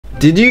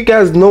did you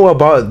guys know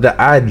about the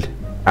ad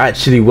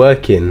actually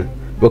working?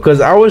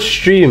 Because I was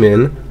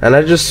streaming and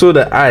I just saw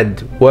the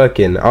ad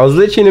working. I was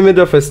literally in the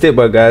middle of a stick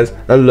bar, guys,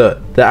 and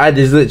look, the ad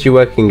is literally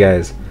working,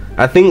 guys.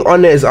 I think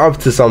ONETT is up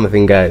to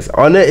something, guys.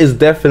 ONETT is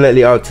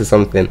definitely up to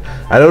something.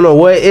 I don't know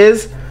what it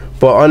is,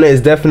 but ONETT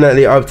is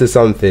definitely up to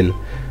something.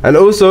 And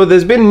also,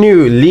 there's been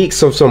new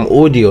leaks of some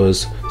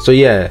audios. So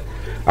yeah,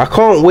 I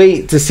can't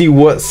wait to see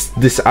what's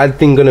this ad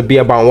thing gonna be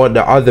about, what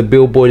the other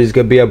billboard is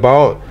gonna be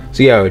about.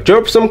 So yeah,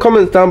 drop some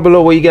comments down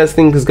below what you guys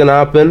think is gonna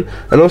happen.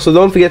 And also,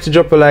 don't forget to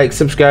drop a like,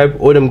 subscribe,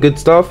 all them good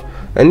stuff.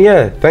 And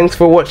yeah, thanks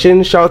for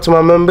watching. Shout out to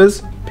my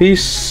members.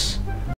 Peace.